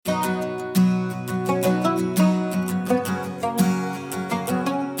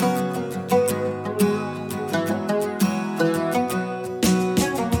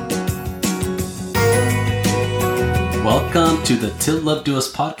Till Love Do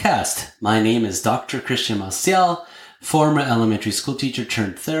Us podcast. My name is Dr. Christian Maciel, former elementary school teacher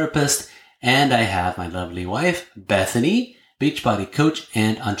turned therapist, and I have my lovely wife, Bethany, Beachbody coach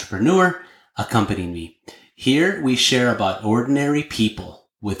and entrepreneur, accompanying me. Here we share about ordinary people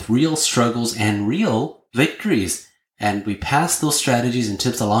with real struggles and real victories, and we pass those strategies and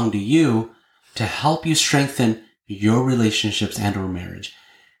tips along to you to help you strengthen your relationships and or marriage.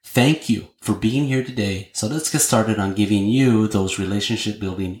 Thank you for being here today. So let's get started on giving you those relationship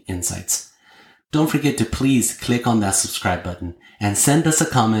building insights. Don't forget to please click on that subscribe button and send us a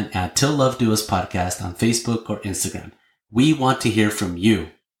comment at Till Love Do Us podcast on Facebook or Instagram. We want to hear from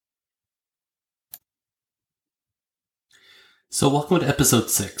you. So welcome to episode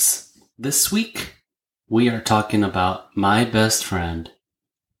 6. This week, we are talking about my best friend,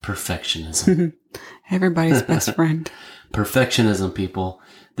 perfectionism. Everybody's best friend. Perfectionism, people.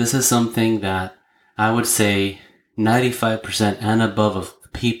 This is something that I would say 95% and above of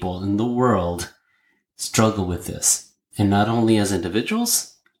people in the world struggle with this. And not only as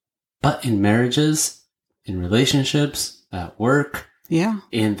individuals, but in marriages, in relationships, at work,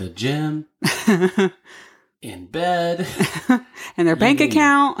 in the gym, in bed, in their bank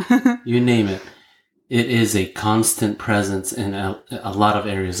account. You name it. It is a constant presence in a lot of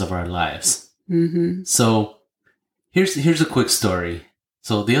areas of our lives. Mm-hmm. So here's a quick story.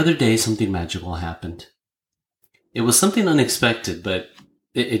 So the other day, something magical happened. It was something unexpected, but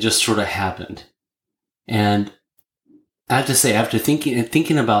it just sort of happened. And I have to say, after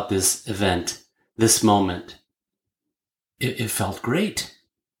thinking about this event, this moment, it felt great.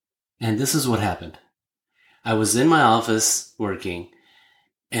 And this is what happened. I was in my office working,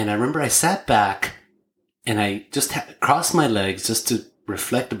 and I remember I sat back and I just crossed my legs just to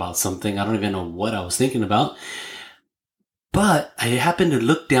reflect about something. I don't even know what I was thinking about. But I happened to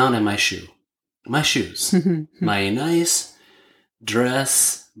look down at my shoes, my nice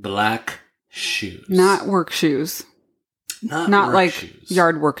dress black shoes. Not work shoes. Not work like shoes.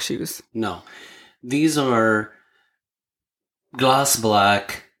 Yard work shoes. No. These are gloss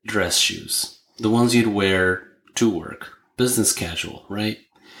black dress shoes. The ones you'd wear to work. Business casual, right?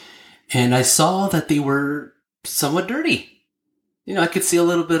 And I saw that they were somewhat dirty. I could see a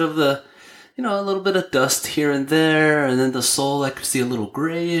little bit of a little bit of dust here and there, and then the sole, I could see a little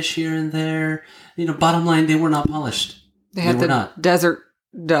grayish here and there. Bottom line, they were not polished. They had desert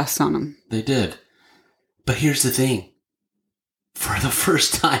dust on them. They did. But here's the thing. For the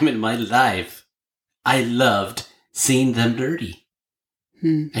first time in my life, I loved seeing them dirty.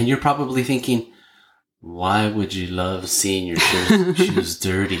 And you're probably thinking, why would you love seeing your shoes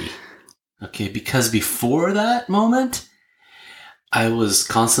dirty? Okay, because before that moment, I was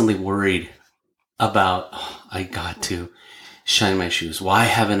constantly worried about, I got to shine my shoes. Why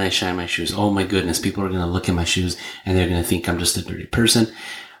haven't I shined my shoes? Oh my goodness, people are going to look at my shoes and they're going to think I'm just a dirty person.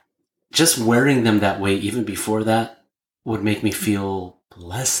 Just wearing them that way, even before that, would make me feel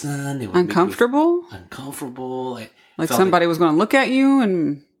less than. It would uncomfortable? Uncomfortable. Like somebody was going to look at you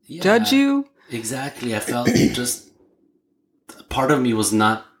and judge you? Exactly. I felt just part of me was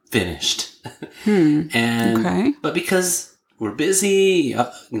not finished. But because we're busy,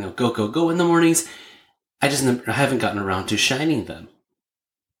 go in the mornings, I haven't gotten around to shining them.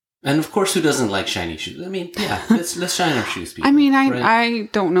 And of course, who doesn't like shiny shoes? I mean, let's shine our shoes, people. I mean, right? I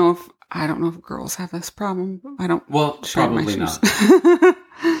don't know if girls have this problem. I don't. Well, probably not.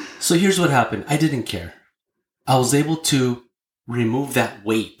 So here's what happened. I didn't care. I was able to remove that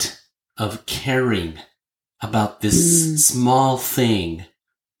weight of caring about this small thing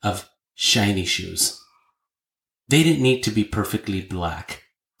of shiny shoes. They didn't need to be perfectly black.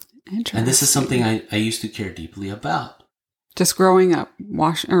 Interesting. And this is something I used to care deeply about. Just growing up,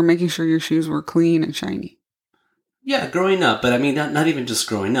 making sure your shoes were clean and shiny. Yeah, growing up. But I mean, not even just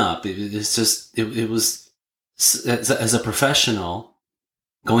growing up. It was, as a professional,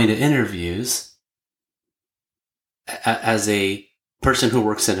 going to interviews, as a person who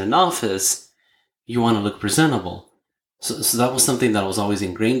works in an office, you want to look presentable. So that was something that was always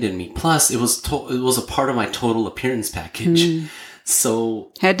ingrained in me. Plus, it was a part of my total appearance package.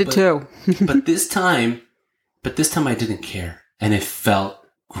 So head to toe. but this time I didn't care, and it felt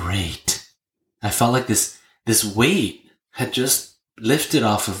great. I felt like this weight had just lifted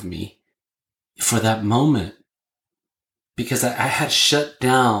off of me for that moment, because I had shut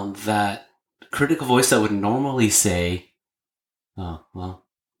down that critical voice that would normally say, "Oh well,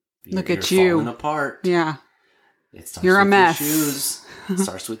 look at you're you falling apart." Yeah. You're a mess. Shoes. It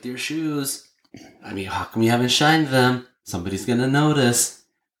starts with your shoes. I mean, how come you haven't shined them? Somebody's going to notice.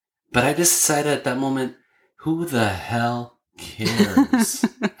 But I just decided at that moment, who the hell cares?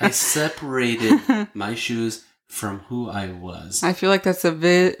 I separated my shoes from who I was. I feel like that's a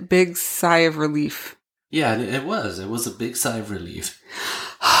big sigh of relief. Yeah, it was. It was a big sigh of relief.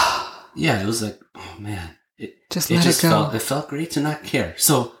 Yeah, it was like, oh man. It just go. It felt great to not care.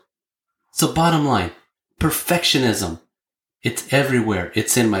 So bottom line, perfectionism. It's everywhere.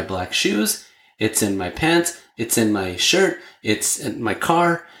 It's in my black shoes. It's in my pants. It's in my shirt. It's in my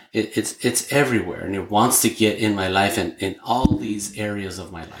car. It's everywhere. And it wants to get in my life and in all these areas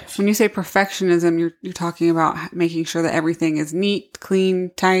of my life. When you say perfectionism, you're talking about making sure that everything is neat,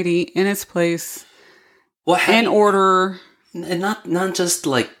 clean, tidy, in its place, in order. And not just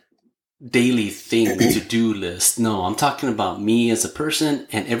like daily thing, to-do list. No, I'm talking about me as a person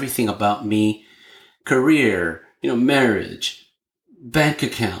and everything about me, career, marriage, bank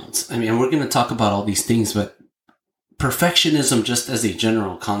accounts. I mean, we're going to talk about all these things, but perfectionism, just as a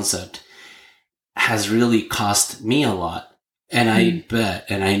general concept, has really cost me a lot. And I bet,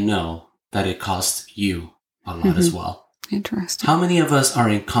 and I know that it costs you a lot as well. Interesting. How many of us are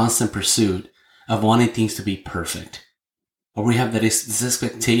in constant pursuit of wanting things to be perfect? Or we have this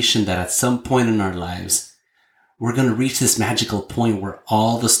expectation that at some point in our lives, we're going to reach this magical point where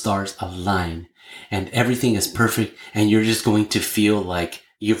all the stars align and everything is perfect, and you're just going to feel like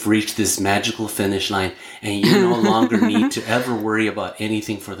you've reached this magical finish line and you no longer need to ever worry about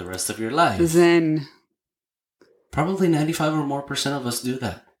anything for the rest of your life. Zen. Probably 95% or more of us do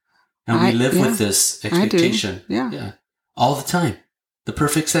that. And we live with this expectation. Yeah. All the time. The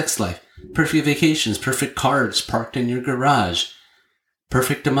perfect sex life, perfect vacations, perfect cars parked in your garage,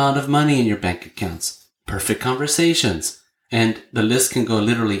 perfect amount of money in your bank accounts, perfect conversations. And the list can go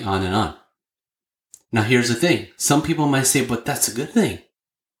literally on and on. Now, here's the thing. Some people might say, but that's a good thing.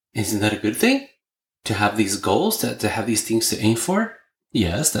 Isn't that a good thing? To have these goals, to have these things to aim for?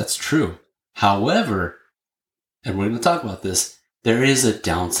 Yes, that's true. However, and we're going to talk about this, there is a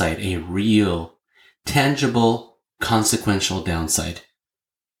downside, a real, tangible, consequential downside.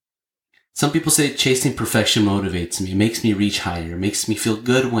 Some people say chasing perfection motivates me, makes me reach higher, makes me feel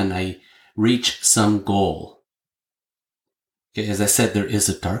good when I reach some goal. Okay, as I said, there is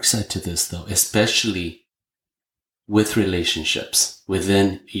a dark side to this though, especially with relationships,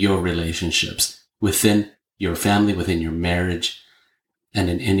 within your relationships, within your family, within your marriage, and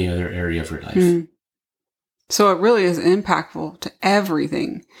in any other area of your life. So it really is impactful to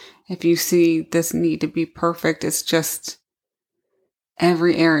everything. If you see this need to be perfect, it's just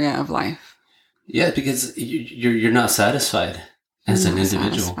every area of life. Yeah, because you're not satisfied as an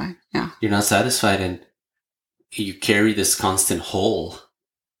individual. Yeah. You're not satisfied, and you carry this constant hole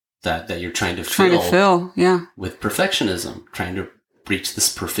that you're trying to fill. Yeah. With perfectionism, trying to reach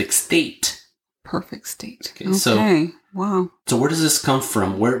this perfect state. Perfect state. Okay. So wow. So where does this come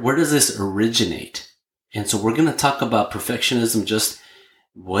from? Where does this originate? And so we're going to talk about perfectionism, just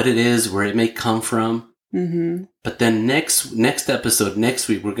what it is, where it may come from. Mm-hmm. But then next episode, next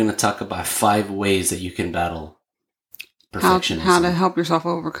week, we're going to talk about 5 ways that you can battle perfectionism. How to help yourself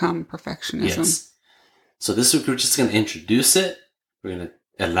overcome perfectionism. Yes. So this week, we're just going to introduce it. We're going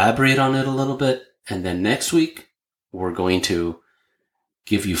to elaborate on it a little bit. And then next week, we're going to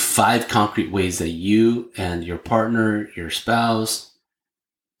give you 5 concrete ways that you and your partner, your spouse,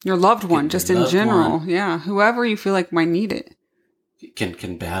 your loved one, just in general. Yeah. Whoever you feel like might need it.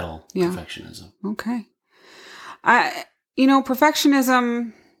 Can battle perfectionism. Okay.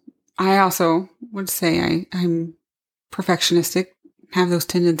 Perfectionism, I also would say I'm perfectionistic, have those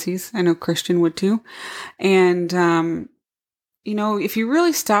tendencies. I know Christian would too. And, if you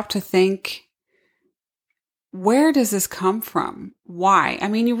really stop to think, where does this come from? Why? I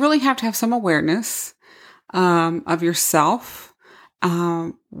mean, you really have to have some awareness of yourself,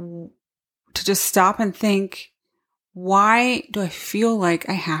 to just stop and think, why do I feel like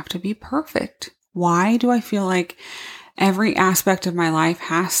I have to be perfect? Why do I feel like every aspect of my life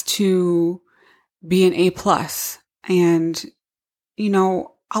has to be an A+? And,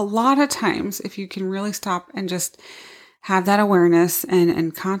 a lot of times, if you can really stop and just have that awareness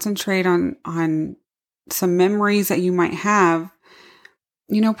and concentrate on some memories that you might have,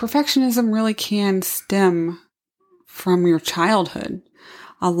 perfectionism really can stem from your childhood.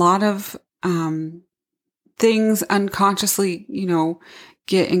 A lot of things unconsciously,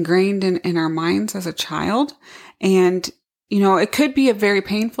 get ingrained in our minds as a child. And, it could be a very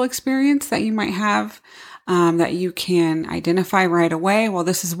painful experience that you might have, that you can identify right away. Well,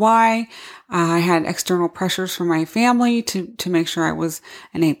 this is why I had external pressures from my family to make sure I was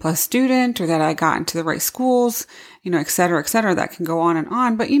an A+ student, or that I got into the right schools, et cetera, et cetera. That can go on and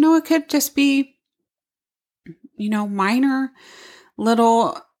on. But, it could just be, minor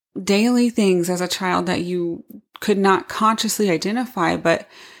little daily things as a child that you could not consciously identify, but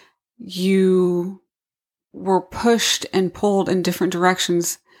you we're pushed and pulled in different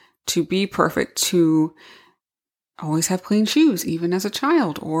directions to be perfect, to always have clean shoes, even as a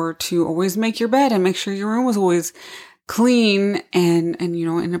child, or to always make your bed and make sure your room was always clean and,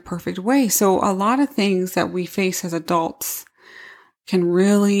 in a perfect way. So a lot of things that we face as adults can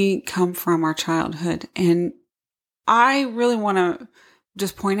really come from our childhood. And I really want to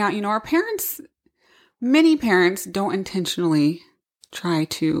just point out, our parents, many parents don't intentionally try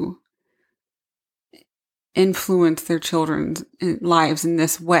to influence their children's lives in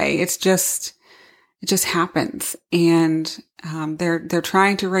this way. It just happens. And they're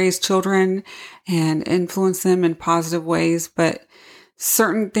trying to raise children and influence them in positive ways, but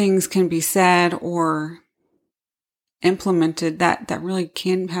certain things can be said or implemented that really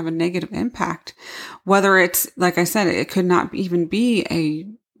can have a negative impact. Whether it's, like I said, it could not even be a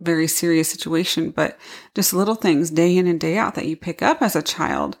very serious situation, but just little things day in and day out that you pick up as a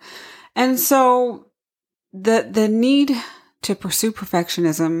child. And so the need to pursue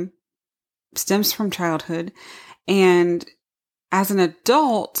perfectionism stems from childhood. And as an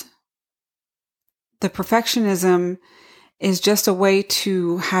adult, the perfectionism is just a way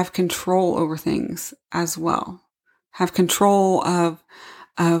to have control over things as well. Have control of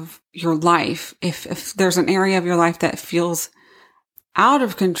your life. If there's an area of your life that feels out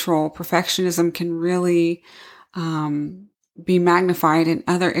of control, perfectionism can really be magnified in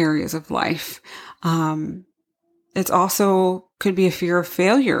other areas of life. It's also could be a fear of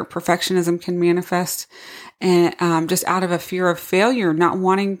failure. Perfectionism can manifest just out of a fear of failure, not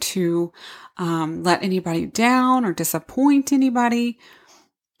wanting to let anybody down or disappoint anybody.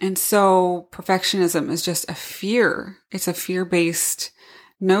 And so perfectionism is just a fear. It's a fear-based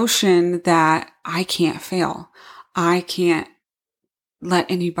notion that I can't fail. I can't let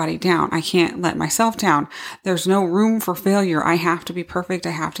anybody down. I can't let myself down. There's no room for failure. I have to be perfect.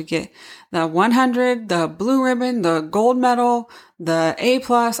 I have to get the 100, the blue ribbon, the gold medal, the A+.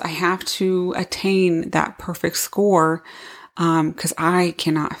 I have to attain that perfect score because I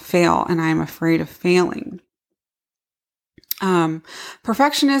cannot fail and I'm afraid of failing.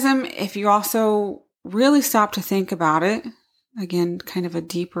 Perfectionism, if you also really stop to think about it, again, kind of a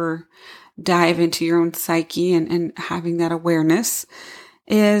deeper dive into your own psyche and having that awareness,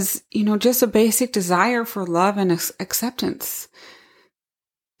 is, just a basic desire for love and acceptance.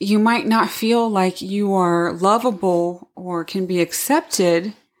 You might not feel like you are lovable or can be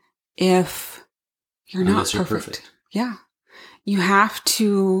accepted if you're not perfect. Yeah. You have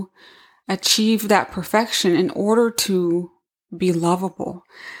to achieve that perfection in order to be lovable.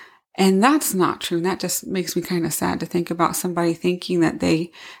 And that's not true. And that just makes me kind of sad to think about somebody thinking that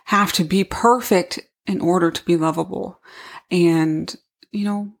they have to be perfect in order to be lovable. And,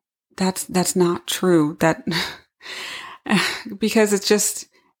 that's not true. That because it's just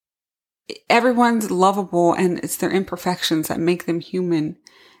everyone's lovable and it's their imperfections that make them human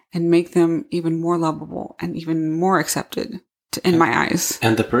and make them even more lovable and even more accepted in my eyes.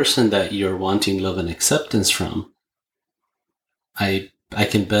 And the person that you're wanting love and acceptance from, I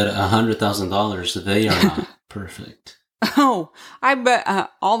can bet $100,000 that they are not perfect. Oh, I bet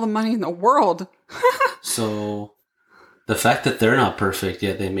all the money in the world. So the fact that they're not perfect,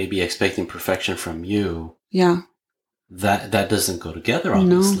 yet they may be expecting perfection from you. Yeah. That doesn't go together,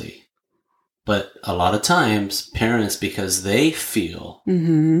 obviously. No. But a lot of times, parents, because they feel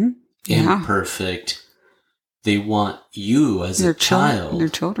imperfect, they want you as a child, their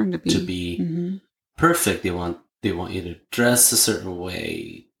children to be perfect. They want you to dress a certain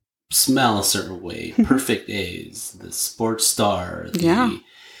way, smell a certain way, perfect A's, the sports star, the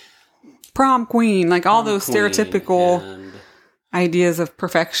prom queen, like all those stereotypical ideas of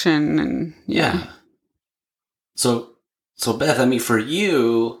perfection. And So Beth, for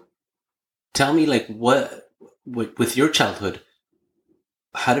you, tell me, like, what with your childhood,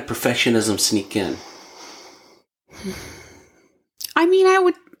 how did perfectionism sneak in? I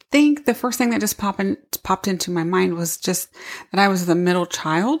would think the first thing that just popped into my mind was just that I was the middle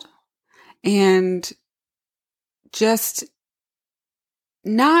child, and just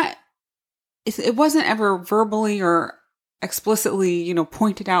not, it wasn't ever verbally or explicitly,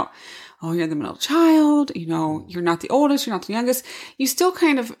 pointed out, oh, you're the middle child, you're not the oldest, you're not the youngest. You still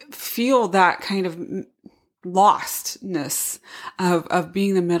kind of feel that kind of lostness of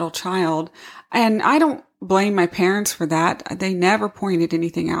being the middle child. And I don't blame my parents for that. They never pointed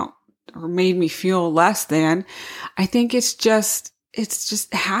anything out or made me feel less than. I think it's just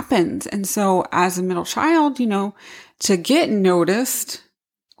happens. And so as a middle child, to get noticed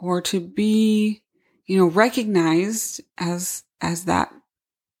or to be, recognized as that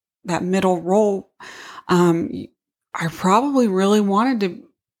middle role, I probably really wanted to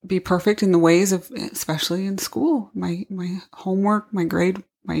be perfect in the ways of, especially in school, my homework, my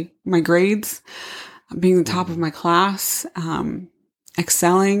grades, being the top of my class,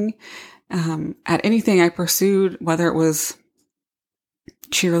 excelling at anything I pursued, whether it was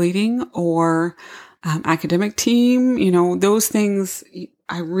cheerleading or academic team, those things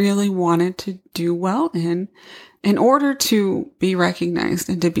I really wanted to do well in order to be recognized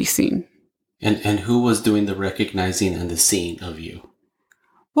and to be seen. And who was doing the recognizing and the seeing of you?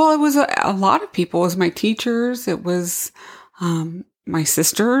 Well, it was a lot of people. It was my teachers. It was my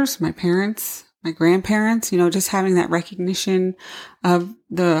sisters, my parents, my grandparents, just having that recognition of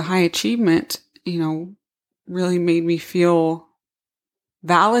the high achievement, really made me feel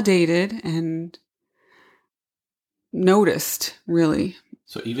validated and noticed, really.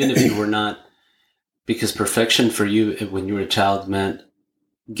 So even if you were not, because perfection for you when you were a child meant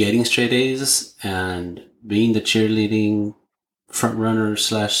getting straight A's and being the cheerleading front runner /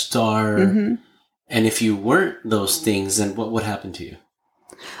 star. Mm-hmm. And if you weren't those things, then what would happen to you?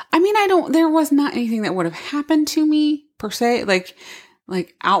 I mean, there was not anything that would have happened to me per se.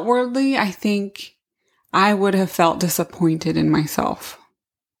 Like outwardly, I think I would have felt disappointed in myself.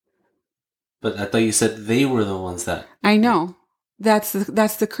 But I thought you said they were the ones that... I know. That's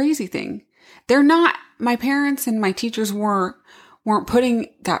the crazy thing. They're not, my parents and my teachers weren't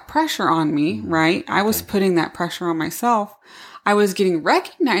putting that pressure on me, right? I was putting that pressure on myself. I was getting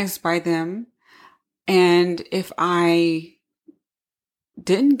recognized by them. And if I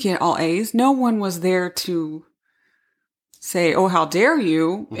didn't get all A's, no one was there to say, oh, how dare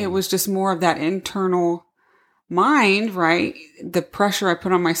you? Mm-hmm. It was just more of that internal mind, right? The pressure I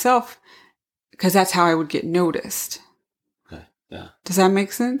put on myself, because that's how I would get noticed. Okay. Yeah. Does that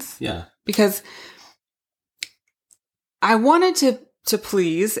make sense? Yeah. Because I wanted to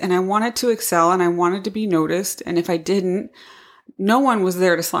please, and I wanted to excel, and I wanted to be noticed. And if I didn't, no one was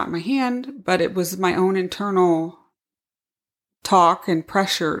there to slap my hand, but it was my own internal talk and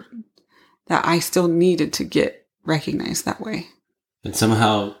pressure that I still needed to get recognized that way. And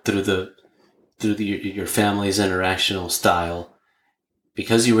somehow through your family's interactional style,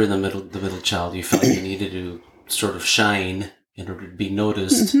 because you were the middle child, you felt you needed to sort of shine in order to be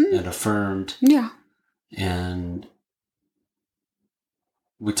noticed and affirmed. Yeah. And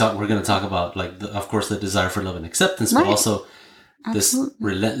we're going to talk about, of course, the desire for love and acceptance, but also this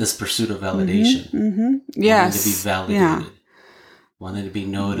relentless pursuit of validation. Mm-hmm. Yes. Wanting to be validated. Yeah. Wanting to be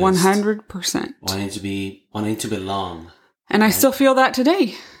noticed. 100%. Wanting to belong. And I still feel that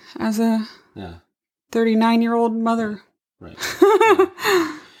today as a 39-year-old mother. Right.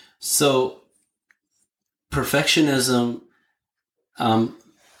 Yeah. So, perfectionism,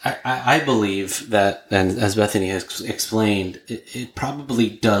 I believe that, and as Bethany has explained, it probably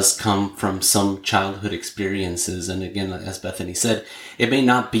does come from some childhood experiences. And again, as Bethany said, it may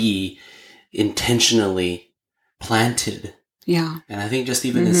not be intentionally planted. Yeah. And I think just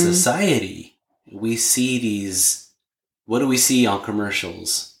even in society, we see these, what do we see on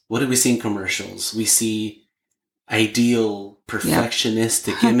commercials? What do we see in commercials? We see ideal,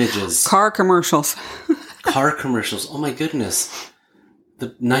 perfectionistic images. Car commercials. Car commercials. Oh my goodness.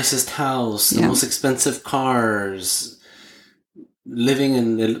 The nicest house, the most expensive cars, living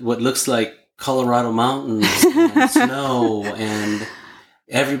in what looks like Colorado mountains and snow, and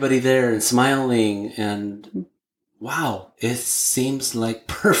everybody there and smiling, and wow, it seems like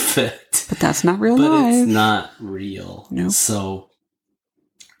perfect. But that's not real life. But it's not real. Nope. So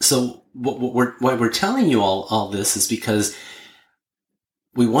why we're telling you all this is because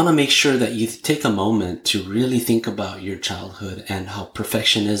we want to make sure that you take a moment to really think about your childhood and how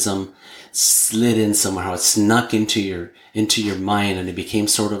perfectionism slid in somewhere, how it snuck into your mind, and it became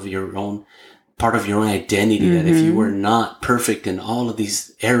sort of your own part of your own identity. That if you were not perfect in all of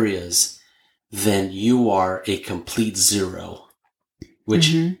these areas, then you are a complete zero,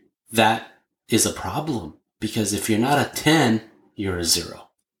 which that is a problem, because if you're not a 10, you're a 0.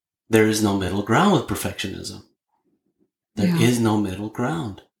 There is no middle ground with perfectionism. There is no middle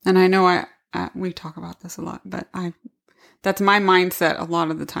ground. And I know we talk about this a lot, but that's my mindset a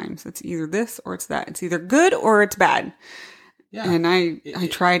lot of the times. It's either this or it's that. It's either good or it's bad. Yeah. And I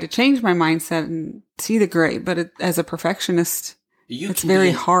try to change my mindset and see the gray, but as a perfectionist, it's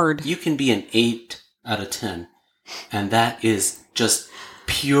very hard. You can be an 8 out of 10, and that is just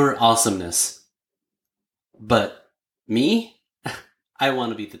pure awesomeness. But me, I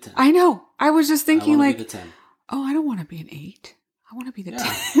want to be the 10. I know. I was just thinking be the 10. Oh, I don't want to be an 8. I want to be the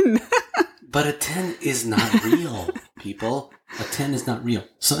 10. But a 10 is not real, people. A 10 is not real.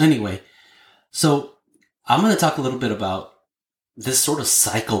 So anyway, I'm going to talk a little bit about this sort of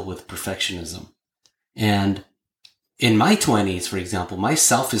cycle with perfectionism. And in my 20s, for example, my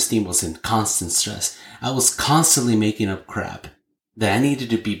self-esteem was in constant stress. I was constantly making up crap that I needed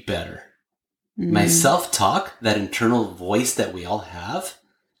to be better. My self-talk, that internal voice that we all have,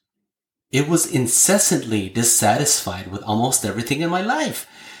 it was incessantly dissatisfied with almost everything in my life.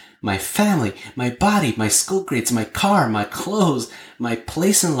 My family, my body, my school grades, my car, my clothes, my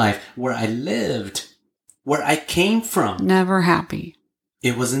place in life, where I lived, where I came from. Never happy.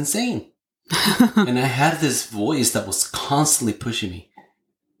 It was insane. And I had this voice that was constantly pushing me,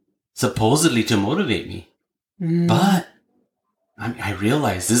 supposedly to motivate me. But I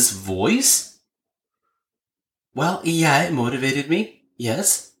realized this voice, well, yeah, it motivated me.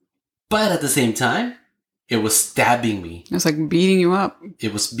 Yes. But at the same time, it was stabbing me. It was like beating you up.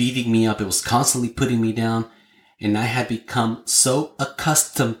 It was beating me up. It was constantly putting me down. And I had become so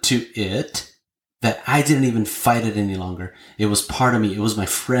accustomed to it that I didn't even fight it any longer. It was part of me. It was my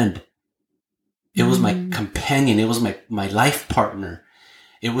friend. It was my companion. It was my life partner.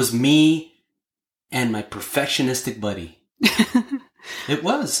 It was me and my perfectionistic buddy. It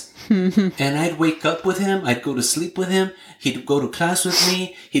was. And I'd wake up with him. I'd go to sleep with him. He'd go to class with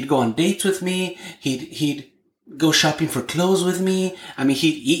me. He'd go on dates with me. He'd go shopping for clothes with me. I mean,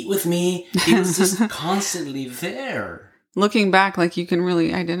 he'd eat with me. He was just constantly there. Looking back, like you can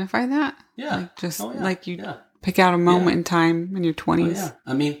really identify that? Yeah. Like just yeah. like you yeah. pick out a moment in time in your 20s. Yeah.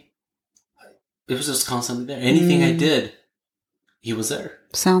 I mean, it was just constantly there. Anything I did, he was there.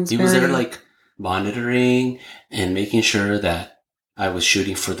 Sounds He was there like monitoring and making sure that I was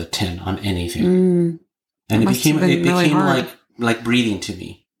shooting for the 10 on anything. And it became really like breathing to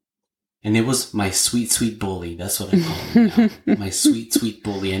me. And it was my sweet, sweet bully. That's what I call him now. My sweet, sweet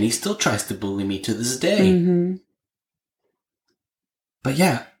bully. And he still tries to bully me to this day. But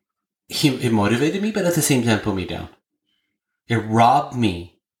yeah, it motivated me, but at the same time put me down. It robbed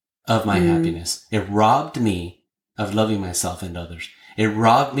me of my happiness. It robbed me of loving myself and others. It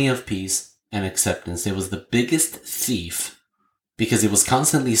robbed me of peace and acceptance. It was the biggest thief because it was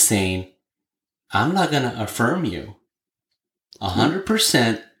constantly saying, I'm not going to affirm you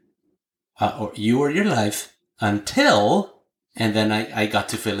 100% or you or your life until, and then I got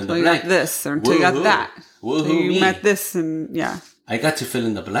to fill in the blank. You got this or until you got that. Woohoo, you met this and yeah. I got to fill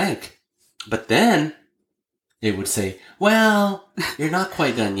in the blank. But then it would say, well, you're not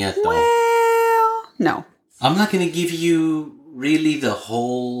quite done yet though. Well, no. I'm not going to give you really the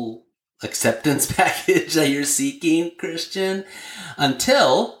whole acceptance package that you're seeking, Christian,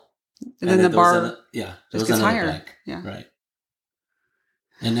 until... And then the bar there just was gets another higher. blank. Yeah. Right.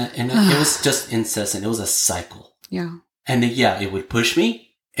 And it was just incessant. It was a cycle. Yeah. And it would push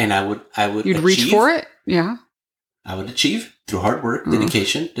me and I would You'd achieve, reach for it? Yeah. I would achieve through hard work,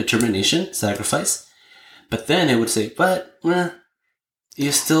 dedication, determination, sacrifice. But then it would say,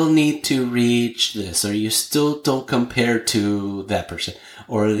 you still need to reach this, or you still don't compare to that person,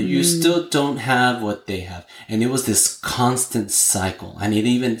 or you still don't have what they have. And it was this constant cycle. And it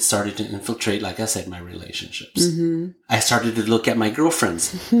even started to infiltrate, like I said, my relationships. I started to look at my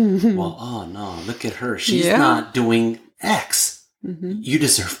girlfriends. Well, oh no, look at her. She's not doing X. You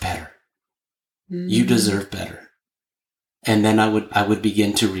deserve better. You deserve better. And then I would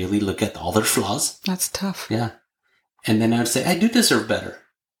begin to really look at all their flaws. That's tough. Yeah. And then I would say, I do deserve better.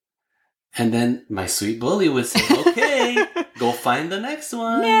 And then my sweet bully would say, okay, go find the next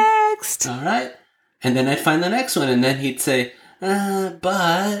one. Next. All right. And then I'd find the next one. And then he'd say,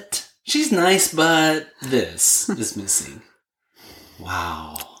 but she's nice, but this is missing.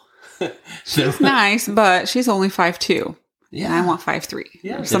 Wow. She's nice, but she's only 5'2". Yeah. And I want 5'3".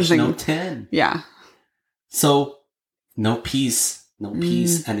 Yeah. Or something. There's no 10. Yeah. So no peace.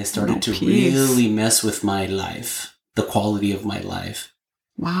 And it started to really mess with my life, the quality of my life.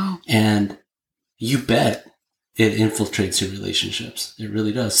 Wow. And you bet it infiltrates your relationships. It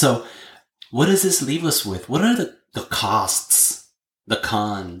really does. So what does this leave us with? What are the costs, the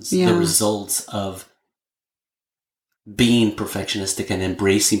cons, the results of being perfectionistic and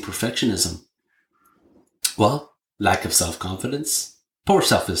embracing perfectionism? Well, lack of self-confidence, poor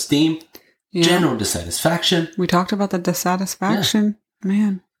self-esteem, general dissatisfaction. We talked about the dissatisfaction.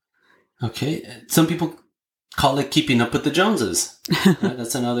 Man. Okay. Some people call it keeping up with the Joneses. Right?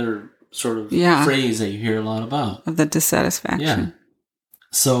 That's another sort of phrase that you hear a lot about. Of the dissatisfaction. Yeah.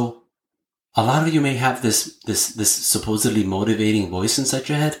 So a lot of you may have this supposedly motivating voice inside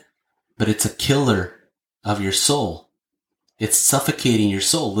your head, but it's a killer of your soul. It's suffocating your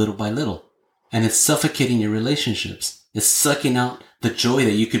soul little by little. And it's suffocating your relationships. It's sucking out the joy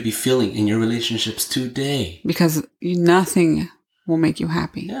that you could be feeling in your relationships today. Because nothing will make you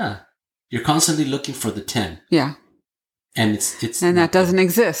happy. Yeah. You're constantly looking for the 10. Yeah. And it's and that doesn't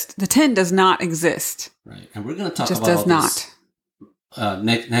exist. The 10 does not exist. Right. And we're going to talk just about does all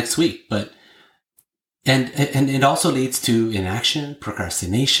this next week. But and it also leads to inaction,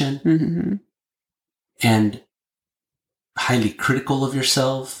 procrastination, mm-hmm. and highly critical of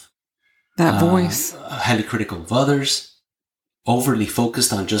yourself. That voice. Highly critical of others. Overly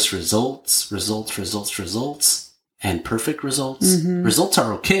focused on just results, and perfect results. Mm-hmm. Results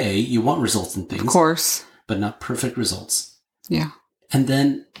are okay. You want results in things. Of course. But not perfect results. Yeah. And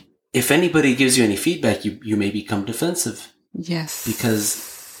then if anybody gives you any feedback, you may become defensive. Yes.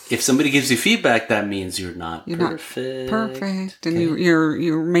 Because if somebody gives you feedback, that means you're not perfect. Perfect. And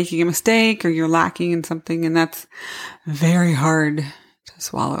you're making a mistake or you're lacking in something. And that's very hard to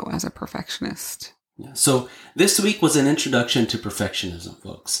swallow as a perfectionist. Yeah. So this week was an introduction to perfectionism,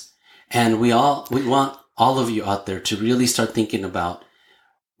 folks. And we want all of you out there to really start thinking about,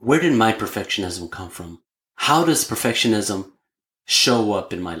 where did my perfectionism come from? How does perfectionism show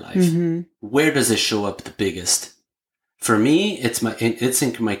up in my life? Mm-hmm. Where does it show up the biggest? For me, it's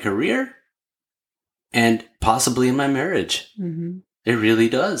in my career and possibly in my marriage. Mm-hmm. It really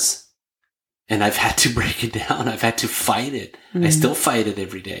does. And I've had to break it down. I've had to fight it. Mm-hmm. I still fight it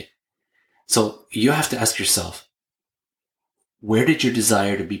every day. So you have to ask yourself, where did your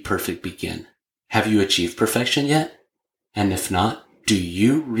desire to be perfect begin? Have you achieved perfection yet? And if not, do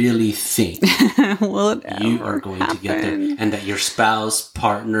you really think you are going to get there, and that your spouse,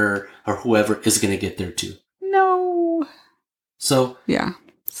 partner, or whoever is going to get there too? No. So yeah,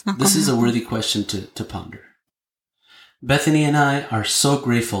 this is a worthy question to ponder. Bethany and I are so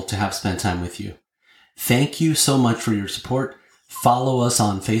grateful to have spent time with you. Thank you so much for your support. Follow us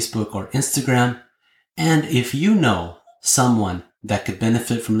on Facebook or Instagram. And if you know someone that could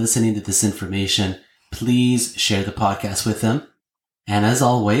benefit from listening to this information, please share the podcast with them. And as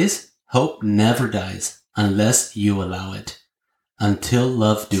always, hope never dies unless you allow it. Until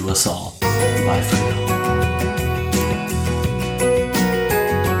love do us all. Bye for now.